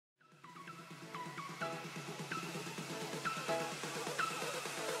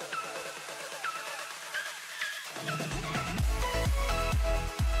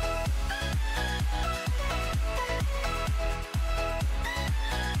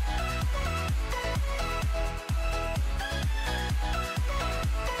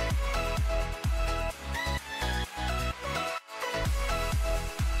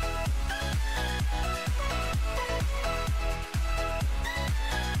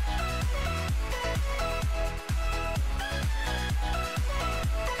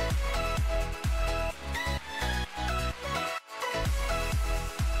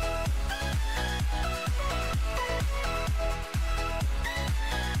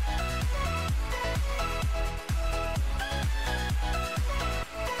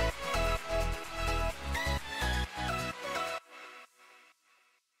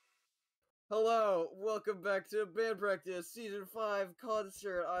Hello, welcome back to Band Practice, Season 5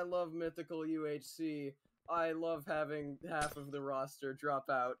 concert. I love Mythical UHC. I love having half of the roster drop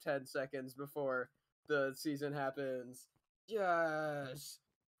out 10 seconds before the season happens. Yes!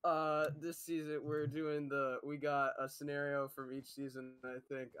 This season we got a scenario from each season, I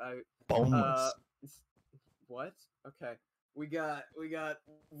think. Boneless. What? Okay. We got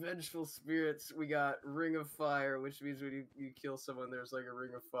Vengeful Spirits, we got Ring of Fire, which means when you kill someone, there's like a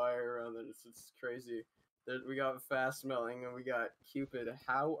ring of fire around it. It's crazy. We got Fast Smelling, and we got Cupid.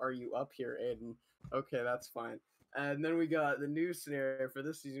 How are you up here, Aiden? Okay, that's fine. And then we got the new scenario for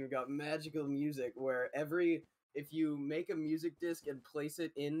this season. We got Magical Music, where if you make a music disc and place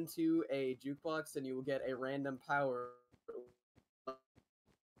it into a jukebox, then you will get a random power.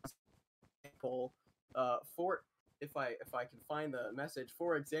 If I can find the message,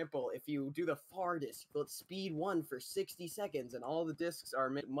 for example, if you do the far disc, let's speed 1 for 60 seconds, and all the discs are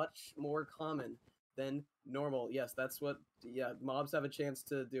much more common than normal. Yes, that's what. Yeah, mobs have a chance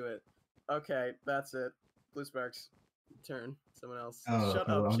to do it. Okay, that's it. Blue Sparks, turn. Someone else. Oh, Shut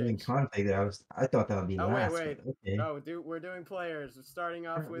well, up, I'm doing Change. config there. I thought that would be Oh last, wait. but okay. Oh, we're doing players. We're starting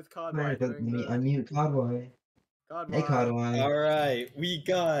off with Alright, Codwai let doing me the unmute Codboy. Hey, Codwai. Codboy. Alright, we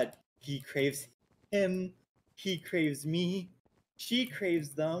got he craves him, he craves me, she craves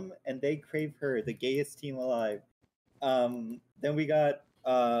them, and they crave her, the gayest team alive. Then we got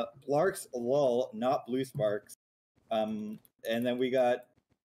Lark's Lull, not Blue Sparks. And then we got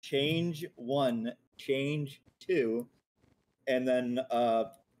Change 1, Change 2, and then a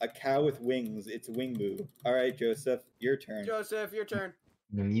cow with wings, it's Wingmoo. Alright, Joseph, your turn. Joseph, your turn.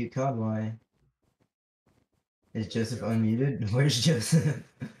 Unmute Codboy. Is Joseph unmuted? Where's Joseph?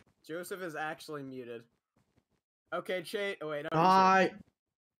 Joseph is actually muted. Okay, Chait. Oh wait, no. Hi.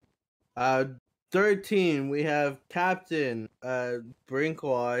 13. We have Captain,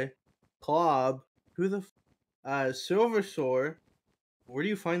 Brinkwai, Klob. Who the? Silversoar. Where do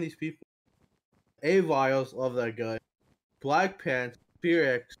you find these people? Aviles, love that guy. Black Pants,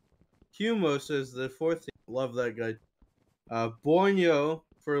 P-Rex. Humos is the 4th team, love that guy. Borneo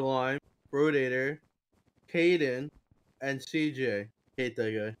for Lime, Brodator, Caden, and CJ. Hate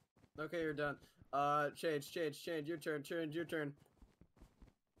that guy. Okay, you're done. Change. Your turn.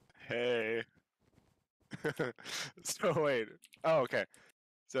 Hey. So wait. Oh, okay.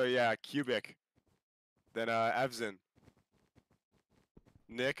 So yeah, Cubic. Then Evzin.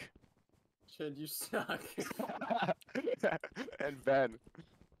 Nick. Change, you suck. And Ben.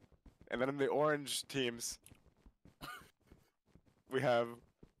 And then in the orange teams, we have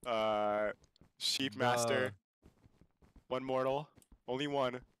Sheepmaster. One Mortal. Only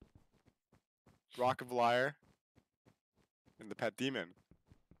one. Rock of Liar. And the Pet Demon.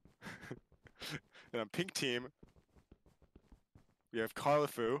 And on pink team, we have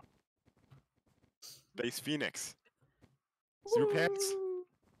Carlifu, Base Phoenix, Zoo Pants,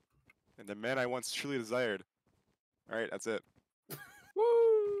 and the man I once truly desired. Alright, that's it.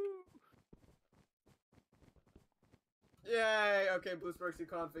 Woo! Yay! Okay, Blue Sparks, you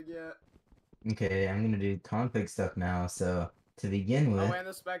config yet. Okay, I'm gonna do config stuff now. So, to begin with. Oh, and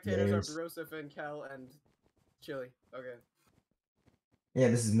the spectators are Broseph and Kel and Chili. Okay. Yeah,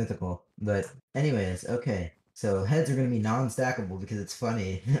 this is mythical. But anyways, okay. So heads are gonna be non-stackable because it's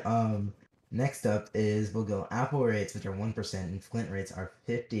funny. Next up is we'll go apple rates, which are 1%, and flint rates are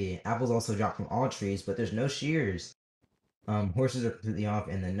 50. Apples also drop from all trees, but there's no shears. Horses are completely off,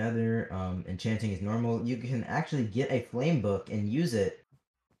 and another enchanting is normal. You can actually get a flame book and use it.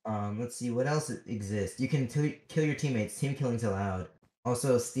 Let's see what else exists. You can kill your teammates. Team killing's allowed.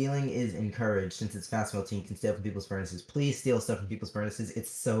 Also, stealing is encouraged since it's Fast Smelting. You can steal from people's furnaces. Please steal stuff from people's furnaces. It's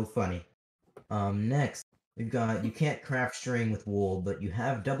so funny. Next, we've got you can't craft string with wool, but you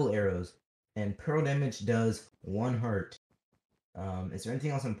have double arrows, and pearl damage does 1 heart. Is there anything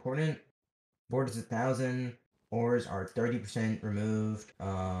else important? Board is 1,000. Ores are 30% removed.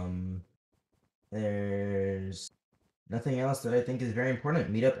 There's nothing else that I think is very important.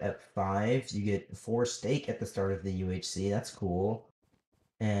 Meet up at 5. You get 4 steak at the start of the UHC. That's cool.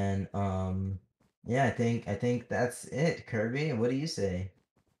 And yeah, I think that's it. Kirby, what do you say?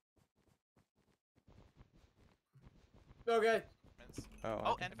 Okay.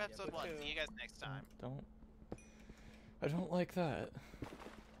 Oh, end of episode 1. See you guys next time. I don't like that.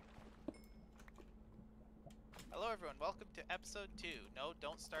 Hello everyone, welcome to episode 2. No,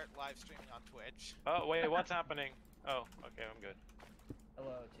 don't start live streaming on Twitch. Oh, wait, what's happening? Oh, okay, I'm good.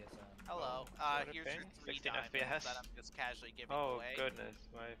 Hello, TSM. Hello, What a here's thing? your 3 16 diamonds FPS? that I'm just casually giving Oh, away. goodness,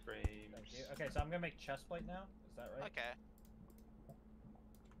 my frames. Thank you. Okay, so I'm gonna make chestplate now. Is that right? Okay.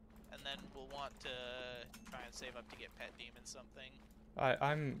 And then we'll want to try and save up to get Pet Demon something.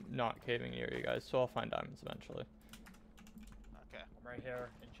 I'm not caving near you guys, so I'll find diamonds eventually. Okay. I'm right here.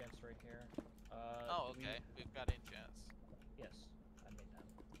 Enchant's right here. Oh, do we- okay. We've got enchants. Yes, I made them.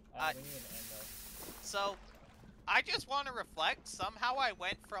 I- We need an anvil. So, I just want to reflect. Somehow I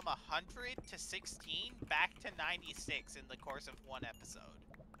went from 100 to 16 back to 96 in the course of one episode.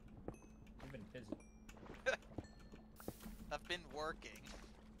 You've been busy. I've been working.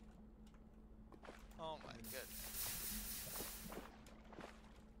 Oh my goodness.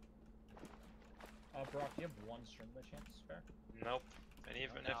 Brock, do you have one string by chance spare? Nope. And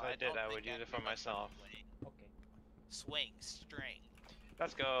even No, if I did, don't I would think use it I'd for be like myself. swing. Okay. Swing, string.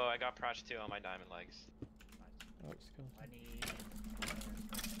 Let's go. I got Proj 2 on my diamond legs. Nice. Oh, skeleton. I need.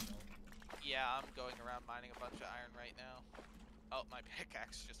 Yeah, I'm going around mining a bunch of iron right now. Oh, my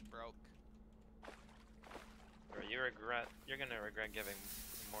pickaxe just broke. Bro, you're gonna regret giving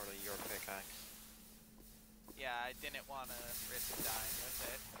Mortal your pickaxe. Yeah, I didn't want to risk dying with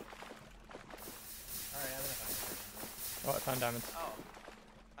it. Alright, I have enough iron. Oh, I found diamonds. Oh,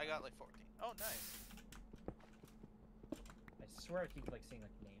 I got like 14. Oh, nice. I swear I keep like seeing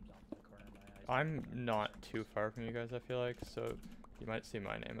like names off the corner of my eyes. I'm not too far from you guys, I feel like, so you might see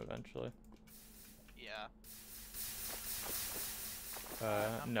my name eventually. Yeah. No,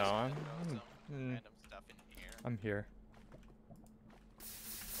 just gonna I'm throw some mm, random stuff in here. I'm here.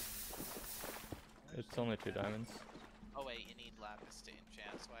 It's only 2 diamonds. Oh wait, you need lapis to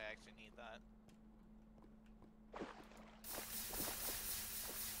enchant, so I actually need that.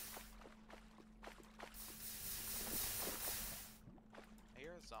 I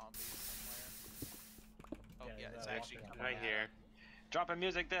hear a zombie somewhere. Oh Yeah, yeah, there's it's that actually walking coming Right out. here. Drop a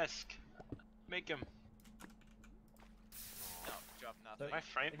music disc. Make him. No, drop nothing. My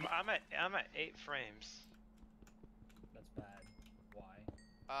frame. I'm at 8 frames. That's bad.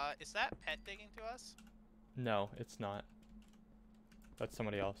 Why? Is that pet digging to us? No, it's not. That's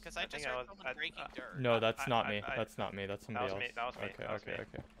somebody else. Because I just think I heard was- someone I- breaking dirt. No, that's not me. I- That's not me. That's somebody was else. me, that was me, Okay, that was me, okay,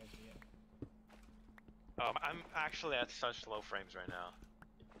 that was okay, me. okay. I'm actually at such low frames right now.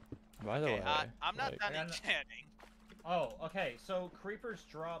 By the Okay, way, I'm not like, done I got no- enchanting. Oh, okay. So creepers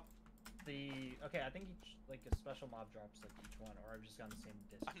drop the. Okay, I think each like a special mob drops like each one, or I've just gotten the same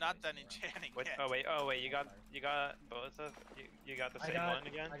disc. I'm not twice done in a row. enchanting Wait, yet. oh wait, you got both of you got the I same got, one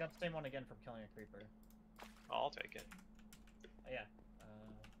again? I got the same one again from killing a creeper. I'll take it. Yeah.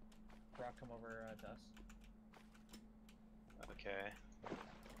 Brock, come over to us. Okay.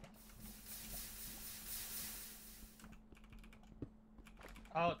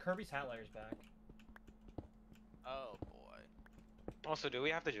 Oh, Kirby's hat layer's back. Oh boy. Also, do we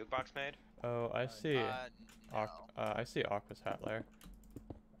have the jukebox made? oh, I see. No. I see Aqua's hat layer.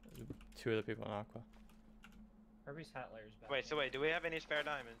 2 of the people in Aqua. Kirby's hat layer's back. Wait, so wait, do we have any spare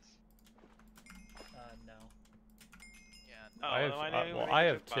diamonds? No. Yeah. Oh, I have, then why do we well, need I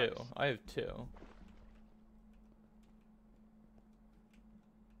a have 2. jukebox? I have 2.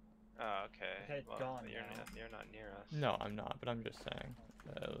 Oh, okay. Okay, it's well, gone you're now. you're not near us. No, I'm not, but I'm just saying.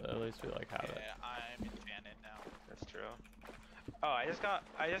 At least we like have it. Yeah, I'm enchanted now. That's true. Oh, I just got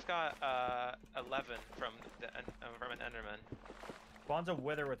 11 from from an Enderman. Bonzo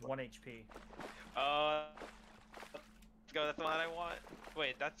Wither with 1 HP. Let's go. That's the one I want.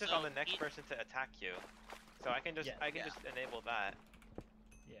 Wait, that's just So on the next eat- person to attack you. So I can just Yeah. I can just enable that.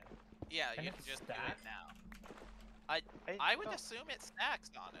 Yeah. Yeah, Can you it can just do stack? it now. I would don't- assume it stacks,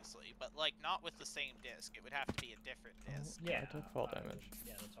 honestly, but like not with the same disc. It would have to be a different disc. Yeah. I took fall damage.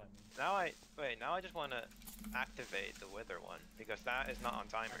 Yeah, that's what I mean. Now I just want to activate the Wither one because that is not on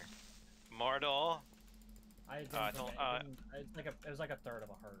timer. Mortal. I didn't I think don't- it was like a third of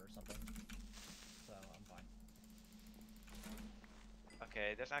a heart or something. So I'm fine.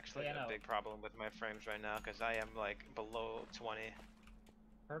 Okay, there's actually Yeah, a no. big problem with my frames right now because I am like below 20.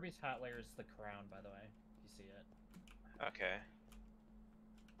 Kirby's hat layer is the crown, by the way. If you see it. Okay.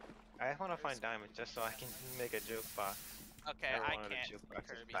 I just want to find diamonds just so I can make a jukebox. Okay, Never I wanted a can't see jukebox as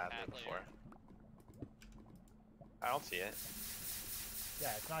Kirby badly hat before. layer. I don't see it.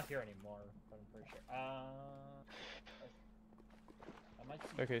 Yeah, it's not here anymore, but I'm pretty sure. I might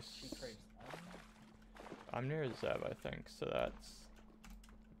see Okay, she craves them. I'm near Zeb, I think, so that's.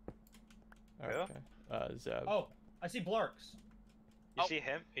 Who? Okay. Zeb. Oh, I see Blurks. You Oh, see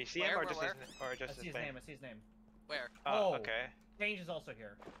him? You see where, him or where, just where? his I see his name. I see his name. Where? Oh, Oh. okay. Change is also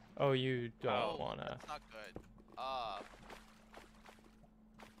here. Oh, you don't Oh, wanna. That's not good.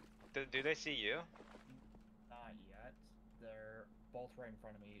 Do they see you? Not yet. They're both right in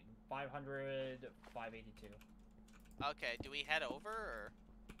front of me. 500, 582. Okay, do we head over or?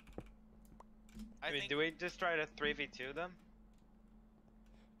 I mean, think do we just try to 3v2 them?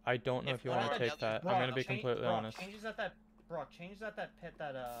 I don't know If if you one want or to the take other- that. I'm gonna be Change- completely bro, honest. Change is at that Brock, change that pit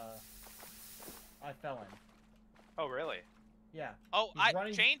that I fell in. Oh, really? Yeah. Oh, He's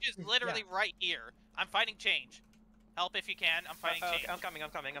running- change is yeah. literally right here. I'm fighting change. Help if you can. I'm fighting change. Okay, I'm coming. I'm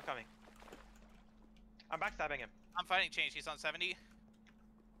backstabbing him. I'm fighting change. He's on 70.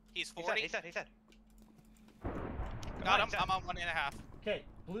 He's 40. He's dead. Got on, him. he's dead. I'm on 1.5. Okay,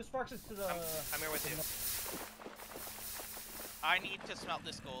 blue sparks is to the. I'm here with you. I need to smelt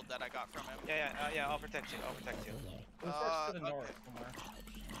this gold that I got from him. Yeah, I'll protect you. Blue sparks to the north somewhere.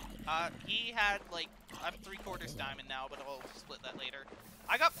 He had like I'm 3/4 diamond now, but I'll split that later.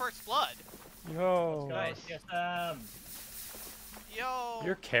 I got first blood. Yo. Nice. TSM. Yo.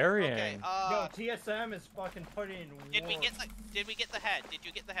 You're carrying. Okay. Yo, TSM is fucking putting in Did we work. get the head? Did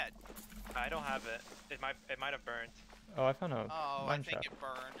you get the head? I don't have it. It might have burned. Oh, I found a Oh, I mine think shaft. it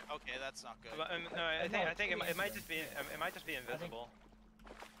burned. Okay, that's not good. But, no, I think it might just be invisible.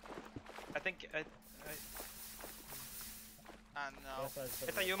 I think No.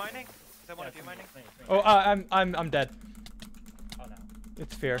 is that you mining? Is that one of you mining? Oh, I'm dead. Oh no.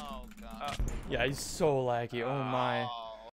 It's fear. Oh god. Yeah, he's so laggy. Oh my. Oh.